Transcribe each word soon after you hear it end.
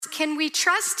can we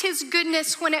trust his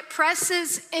goodness when it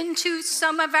presses into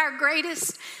some of our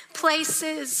greatest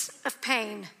places of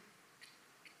pain?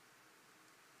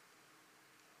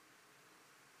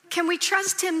 Can we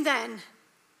trust him then?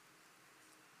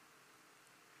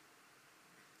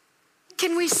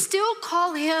 Can we still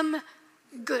call him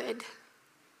good?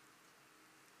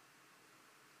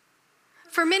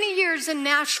 For many years in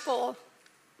Nashville,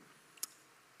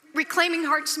 Reclaiming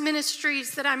Hearts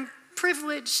Ministries that I'm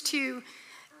privileged to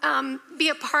be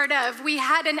a part of, we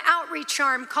had an outreach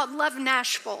arm called Love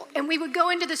Nashville, and we would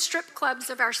go into the strip clubs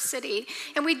of our city,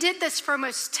 and we did this for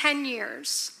almost 10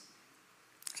 years.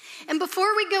 And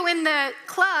before we go in the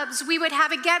clubs, we would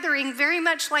have a gathering very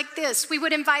much like this. We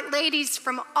would invite ladies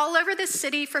from all over the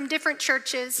city, from different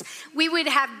churches. We would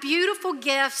have beautiful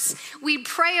gifts. We'd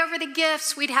pray over the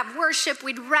gifts. We'd have worship.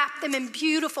 We'd wrap them in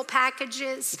beautiful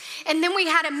packages. And then we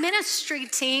had a ministry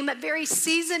team, a very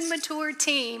seasoned, mature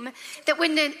team, that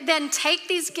would then take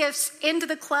these gifts into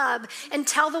the club and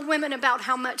tell the women about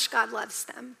how much God loves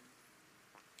them.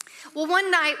 Well,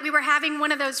 one night we were having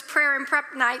one of those prayer and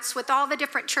prep nights with all the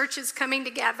different churches coming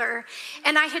together,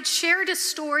 and I had shared a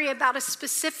story about a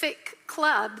specific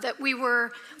club that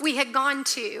we had gone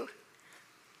to.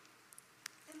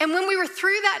 And when we were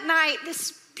through that night,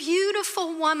 this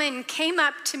beautiful woman came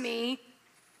up to me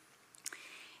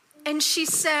and she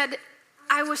said,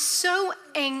 "I was so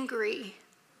angry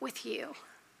with you."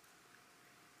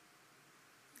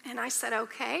 And I said,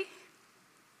 "Okay."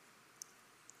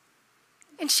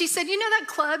 And she said, "You know that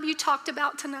club you talked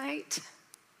about tonight?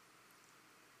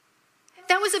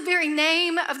 That was the very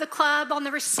name of the club on the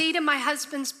receipt in my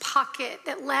husband's pocket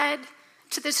that led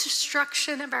to the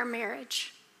destruction of our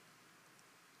marriage."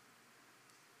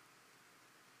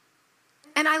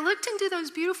 And I looked into those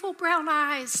beautiful brown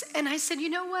eyes and I said, "You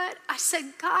know what?" I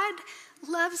said, "God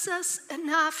loves us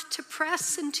enough to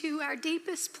press into our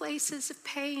deepest places of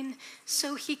pain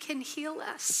so he can heal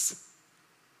us,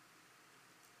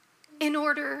 in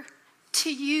order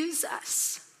to use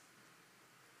us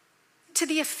to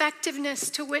the effectiveness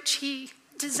to which he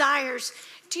desires."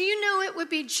 Do you know it would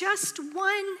be just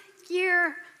 1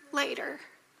 year later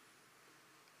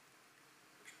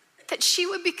that she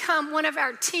would become one of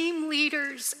our team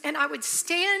leaders, and I would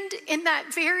stand in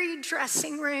that very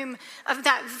dressing room of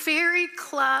that very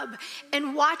club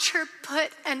and watch her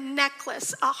put a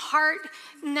necklace, a heart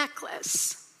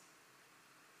necklace,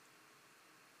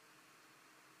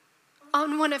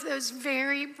 on one of those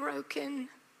very broken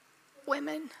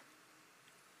women.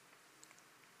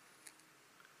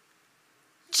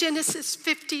 Genesis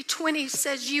 50:20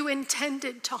 says, "You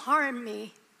intended to harm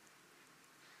me,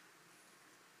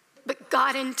 but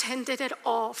God intended it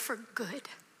all for good.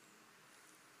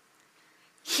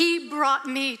 He brought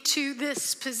me to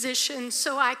this position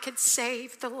so I could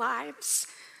save the lives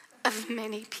of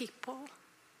many people."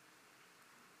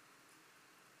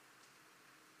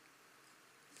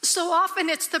 So often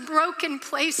it's the broken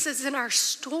places in our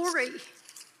story,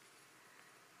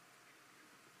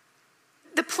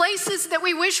 the places that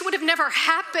we wish would have never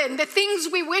happened, the things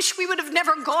we wish we would have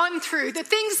never gone through, the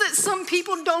things that some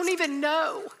people don't even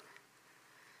know,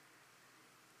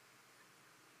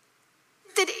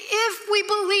 that if we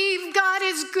believe God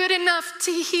is good enough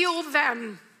to heal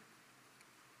them,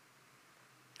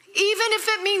 even if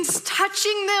it means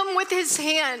touching them with his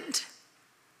hand,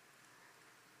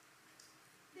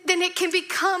 then it can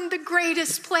become the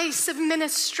greatest place of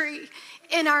ministry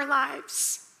in our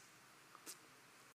lives.